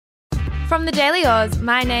From the Daily Oz,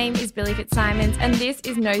 my name is Billy Fitzsimons and this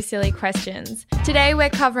is No Silly Questions. Today we're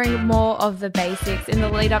covering more of the basics in the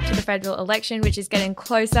lead up to the federal election, which is getting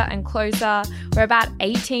closer and closer. We're about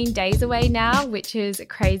 18 days away now, which is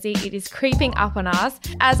crazy. It is creeping up on us.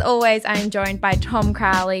 As always, I am joined by Tom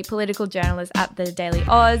Crowley, political journalist at the Daily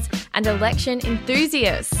Oz and election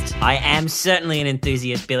enthusiast. I am certainly an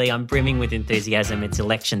enthusiast, Billy. I'm brimming with enthusiasm. It's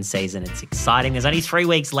election season. It's exciting. There's only 3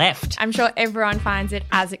 weeks left. I'm sure everyone finds it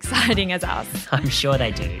as exciting as us. I'm sure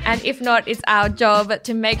they do. And if not, it's our job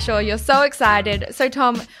to make sure you're so excited. So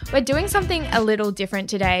Tom, we're doing something a little different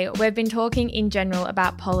today. We've been talking in general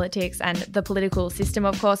about politics and the political system,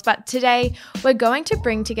 of course, but today we're going to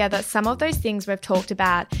bring together some of those things we've talked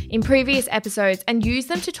about in previous episodes and use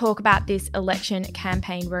them to talk about this election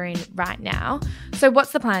campaign we're in right now. So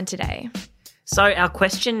what's the plan today? So our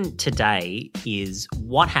question today is,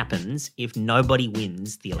 what happens if nobody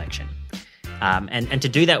wins the election? And to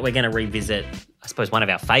do that, we're going to revisit, I suppose, one of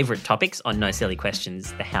our favourite topics on No Silly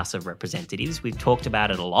Questions, the House of Representatives. We've talked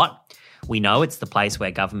about it a lot. We know it's the place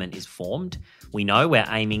where government is formed. We know we're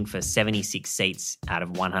aiming for 76 seats out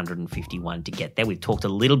of 151 to get there. We've talked a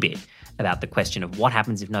little bit about the question of what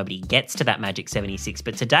happens if nobody gets to that magic 76.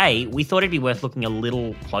 But today, we thought it'd be worth looking a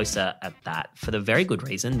little closer at that for the very good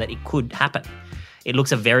reason that it could happen. It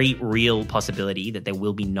looks a very real possibility that there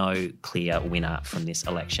will be no clear winner from this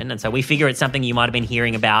election. And so we figure it's something you might have been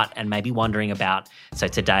hearing about and maybe wondering about. So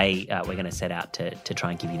today we're going to set out to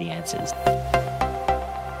try and give you the answers.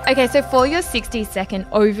 Okay, so for your 60-second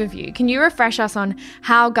overview, can you refresh us on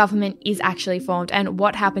how government is actually formed and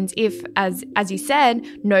what happens if, as you said,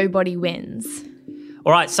 nobody wins?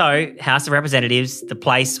 All right, so House of Representatives, the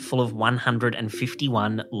place full of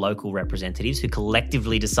 151 local representatives who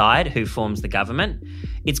collectively decide who forms the government.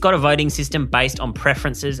 It's got a voting system based on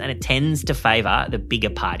preferences and it tends to favour the bigger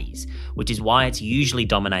parties, which is why it's usually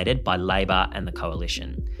dominated by Labor and the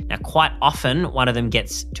Coalition. Now, quite often, one of them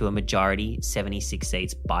gets to a majority, 76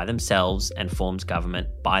 seats, by themselves and forms government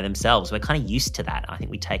by themselves. We're kind of used to that. I think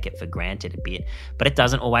we take it for granted a bit, but it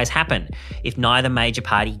doesn't always happen. If neither major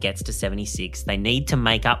party gets to 76, they need to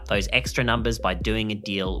make up those extra numbers by doing a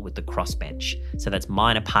deal with the crossbench. So that's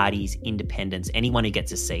minor parties, independents, anyone who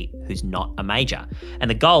gets a seat who's not a major. And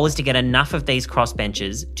the goal is to get enough of these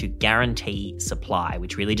crossbenchers to guarantee supply,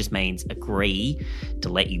 which really just means agree to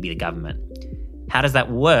let you be the government. How does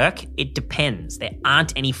that work? It depends. There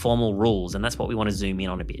aren't any formal rules, and that's what we want to zoom in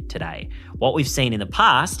on a bit today. What we've seen in the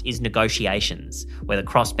past is negotiations, where the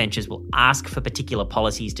crossbenchers will ask for particular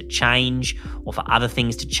policies to change or for other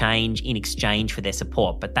things to change in exchange for their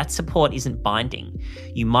support, but that support isn't binding.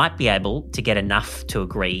 You might be able to get enough to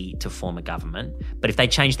agree to form a government, but if they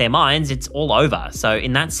change their minds, it's all over. So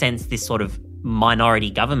in that sense, this sort of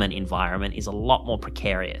minority government environment is a lot more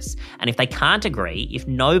precarious. And if they can't agree, if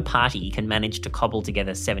no party can manage to cobble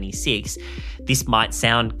together 76, this might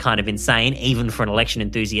sound kind of insane, even for an election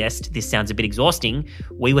enthusiast. This sounds a bit exhausting.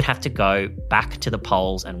 We would have to go back to the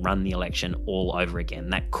polls and run the election all over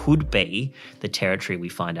again. That could be the territory we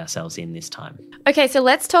find ourselves in this time. Okay, so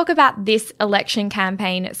let's talk about this election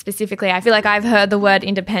campaign specifically. I feel like I've heard the word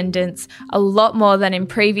independence a lot more than in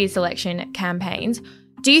previous election campaigns.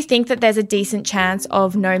 Do you think that there's a decent chance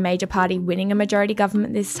of no major party winning a majority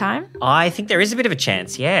government this time? I think there is a bit of a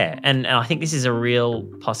chance, yeah. And I think this is a real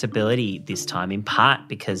possibility this time, in part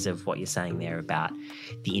because of what you're saying there about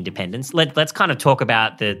the independents. Let's kind of talk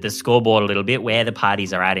about the scoreboard a little bit, where the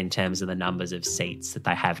parties are at in terms of the numbers of seats that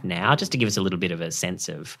they have now, just to give us a little bit of a sense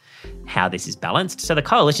of how this is balanced. So the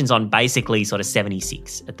coalition's on basically sort of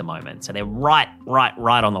 76 at the moment. So they're right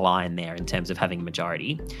on the line there in terms of having a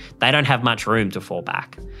majority. They don't have much room to fall back.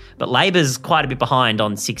 But Labor's quite a bit behind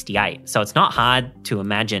on 68. So it's not hard to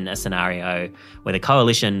imagine a scenario where the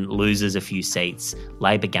coalition loses a few seats,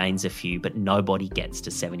 Labor gains a few, but nobody gets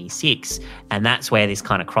to 76. And that's where this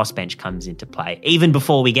kind of crossbench comes into play, even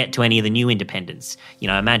before we get to any of the new independents. You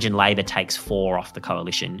know, imagine Labor takes 4 off the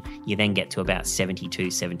coalition. You then get to about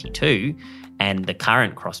 72, and the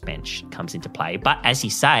current crossbench comes into play. But as you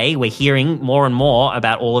say, we're hearing more and more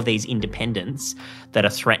about all of these independents that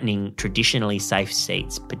are threatening traditionally safe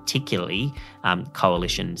seats, particularly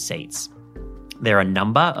coalition seats. There are a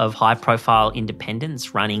number of high-profile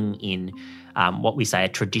independents running in what we say are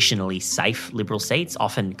traditionally safe Liberal seats,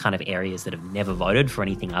 often kind of areas that have never voted for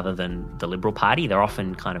anything other than the Liberal Party. They're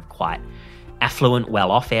often kind of quite affluent,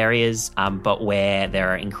 well-off areas, but where there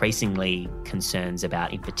are increasingly concerns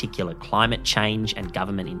about, in particular, climate change and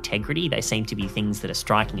government integrity. They seem to be things that are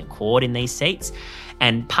striking a chord in these seats.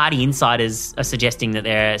 And party insiders are suggesting that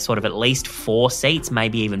there are sort of at least 4 seats,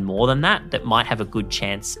 maybe even more than that might have a good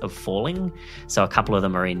chance of falling. So a couple of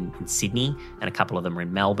them are in Sydney and a couple of them are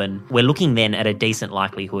in Melbourne. We're looking then at a decent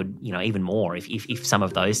likelihood, even more, if some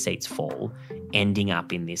of those seats fall, ending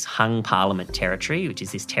up in this hung parliament territory, which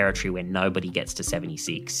is this territory where nobody gets to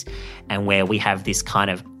 76, and where we have this kind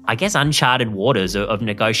of, I guess, uncharted waters of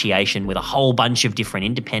negotiation with a whole bunch of different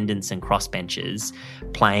independents and crossbenchers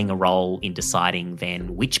playing a role in deciding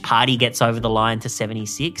then which party gets over the line to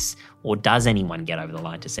 76, or does anyone get over the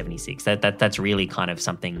line to 76? That's really kind of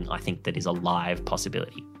something I think that is a live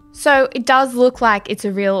possibility. So it does look like it's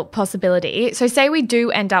a real possibility. So say we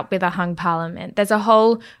do end up with a hung parliament. There's a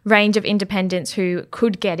whole range of independents who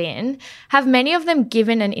could get in. Have many of them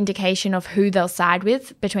given an indication of who they'll side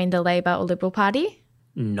with between the Labor or Liberal Party?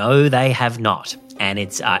 No, they have not. And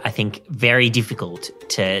it's, I think, very difficult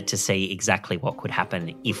to see exactly what could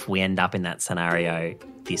happen if we end up in that scenario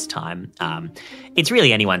this time. It's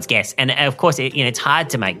really anyone's guess. And of course, it's hard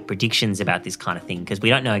to make predictions about this kind of thing because we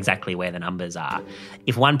don't know exactly where the numbers are.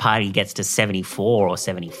 If one party gets to 74 or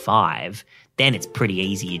 75, then it's pretty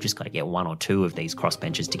easy. You just got to get 1 or 2 of these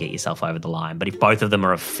crossbenchers to get yourself over the line. But if both of them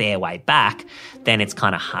are a fair way back, then it's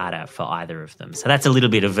kind of harder for either of them. So that's a little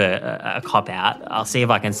bit of a cop-out. I'll see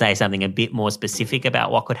if I can say something a bit more specific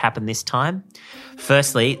about what could happen this time.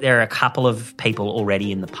 Firstly, there are a couple of people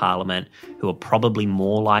already in the parliament who are probably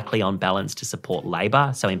more likely on balance to support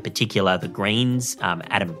Labor. So in particular, the Greens,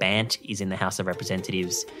 Adam Bandt is in the House of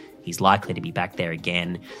Representatives. He's likely to be back there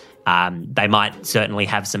again. They might certainly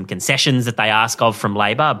have some concessions that they ask of from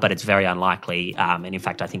Labor, but it's very unlikely. And in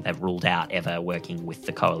fact, I think they've ruled out ever working with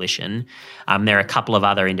the coalition. There are a couple of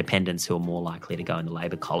other independents who are more likely to go in the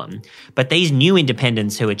Labor column. But these new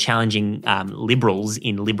independents who are challenging Liberals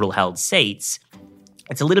in Liberal-held seats,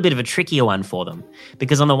 it's a little bit of a trickier one for them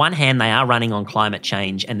because on the one hand, they are running on climate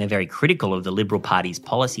change and they're very critical of the Liberal Party's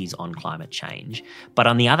policies on climate change. But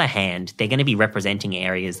on the other hand, they're going to be representing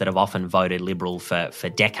areas that have often voted Liberal for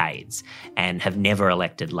decades and have never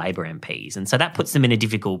elected Labor MPs. And so that puts them in a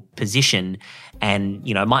difficult position and,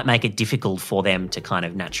 might make it difficult for them to kind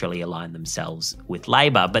of naturally align themselves with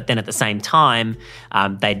Labor. But then at the same time,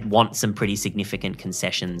 they'd want some pretty significant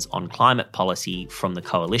concessions on climate policy from the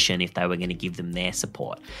coalition if they were going to give them their support.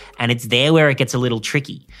 And it's there where it gets a little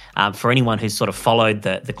tricky. For anyone who's sort of followed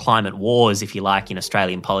the climate wars, if you like, in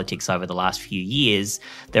Australian politics over the last few years,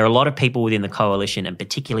 there are a lot of people within the coalition and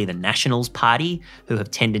particularly the Nationals Party who have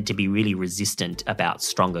tended to be really resistant about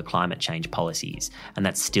stronger climate change policies. And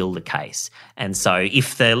that's still the case. And so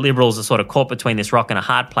if the Liberals are sort of caught between this rock and a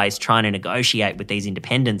hard place trying to negotiate with these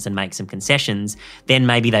independents and make some concessions, then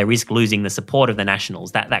maybe they risk losing the support of the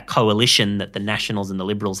Nationals. That coalition that the Nationals and the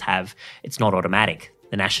Liberals have, it's not automatic.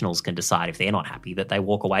 The Nationals can decide if they're not happy that they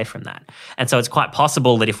walk away from that. And so it's quite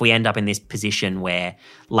possible that if we end up in this position where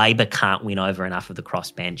Labor can't win over enough of the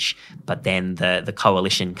crossbench, but then the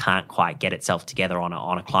coalition can't quite get itself together on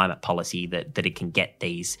a climate policy that it can get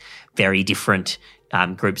these very different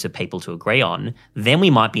groups of people to agree on, then we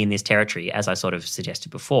might be in this territory, as I sort of suggested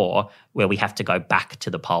before, where we have to go back to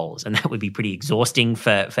the polls. And that would be pretty exhausting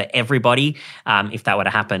for everybody if that were to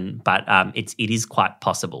happen. But it is quite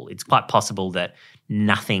possible. It's quite possible that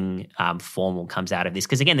nothing formal comes out of this.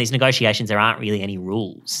 Because again, these negotiations, there aren't really any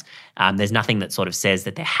rules. There's nothing that sort of says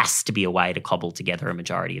that there has to be a way to cobble together a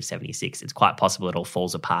majority of 76. It's quite possible it all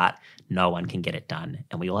falls apart. No one can get it done.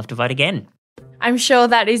 And we all have to vote again. I'm sure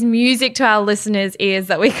that is music to our listeners' ears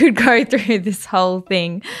that we could go through this whole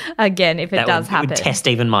thing again if it does happen. It would test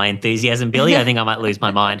even my enthusiasm, Billy. I think I might lose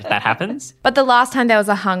my mind if that happens. But the last time there was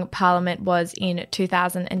a hung parliament was in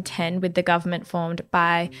 2010 with the government formed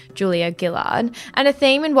by Julia Gillard. And a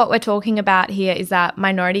theme in what we're talking about here is that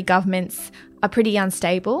minority governments are pretty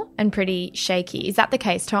unstable and pretty shaky. Is that the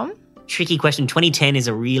case, Tom? Tricky question. 2010 is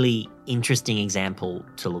a really interesting example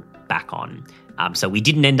to look back on. So we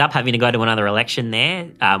didn't end up having to go to another election there.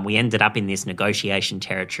 We ended up in this negotiation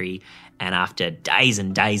territory, and after days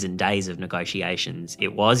and days and days of negotiations,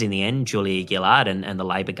 it was in the end Julia Gillard and the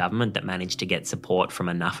Labor government that managed to get support from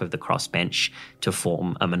enough of the crossbench to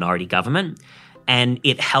form a minority government. And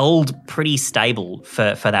it held pretty stable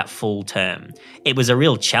for that full term. It was a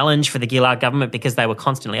real challenge for the Gillard government because they were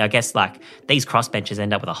constantly, I guess, like these crossbenchers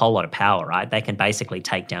end up with a whole lot of power, right? They can basically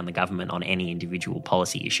take down the government on any individual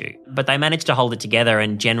policy issue. But they managed to hold it together,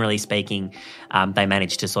 and generally speaking, they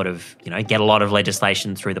managed to sort of, get a lot of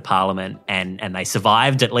legislation through the parliament, and they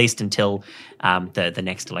survived at least until the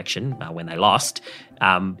next election when they lost.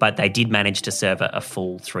 But they did manage to serve a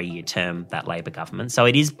full 3-year term, that Labor government. So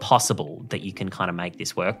it is possible that you can kind of make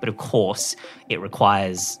this work. But of course, it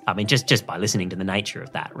requires, just by listening to the nature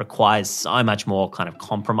of that, requires so much more kind of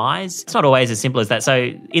compromise. It's not always as simple as that.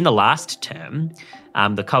 So in the last term,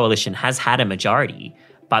 the coalition has had a majority,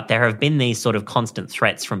 but there have been these sort of constant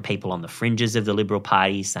threats from people on the fringes of the Liberal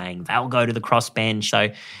Party saying they'll go to the crossbench. So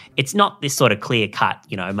it's not this sort of clear cut,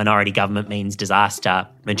 minority government means disaster,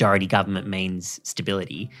 majority government means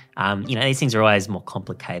stability. These things are always more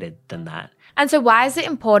complicated than that. And so why is it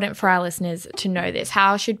important for our listeners to know this?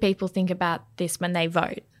 How should people think about this when they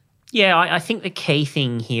vote? Yeah, I think the key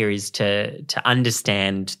thing here is to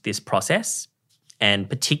understand this process, and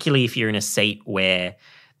particularly if you're in a seat where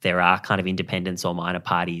there are kind of independents or minor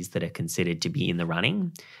parties that are considered to be in the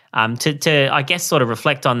running, to I guess, sort of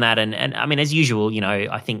reflect on that. And as usual,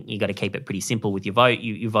 I think you got to keep it pretty simple with your vote.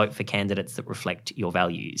 You vote for candidates that reflect your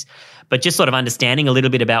values. But just sort of understanding a little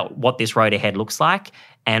bit about what this road ahead looks like,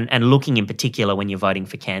 and looking in particular when you're voting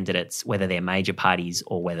for candidates, whether they're major parties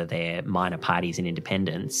or whether they're minor parties and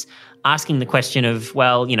independents, asking the question of,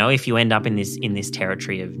 well, if you end up in this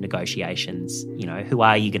territory of negotiations, who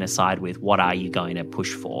are you going to side with? What are you going to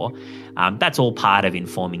push for? That's all part of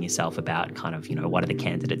informing yourself about kind of, what are the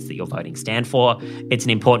candidates that you're voting stand for. It's an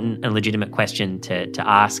important and legitimate question to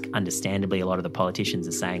ask. Understandably, a lot of the politicians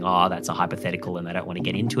are saying, oh, that's a hypothetical and they don't want to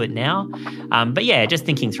get into it now. But yeah, just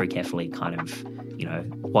thinking through carefully kind of,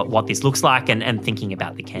 what this looks like, and thinking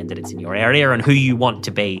about the candidates in your area and who you want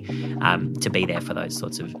to be there for those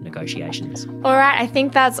sorts of negotiations. All right, I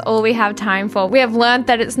think that's all we have time for. We have learned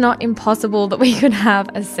that it's not impossible that we could have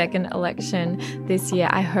a second election this year.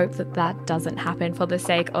 I hope that doesn't happen for the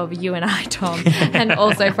sake of you and I, Tom, and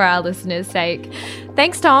also for our listeners' sake.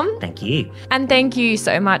 Thanks, Tom. Thank you. And thank you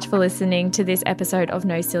so much for listening to this episode of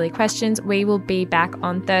No Silly Questions. We will be back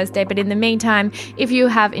on Thursday. But in the meantime, if you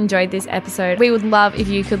have enjoyed this episode, we would love if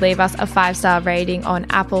you could leave us a 5-star rating on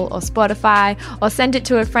Apple or Spotify, or send it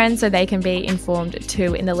to a friend so they can be informed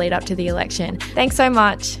too in the lead up to the election. Thanks so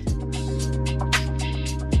much.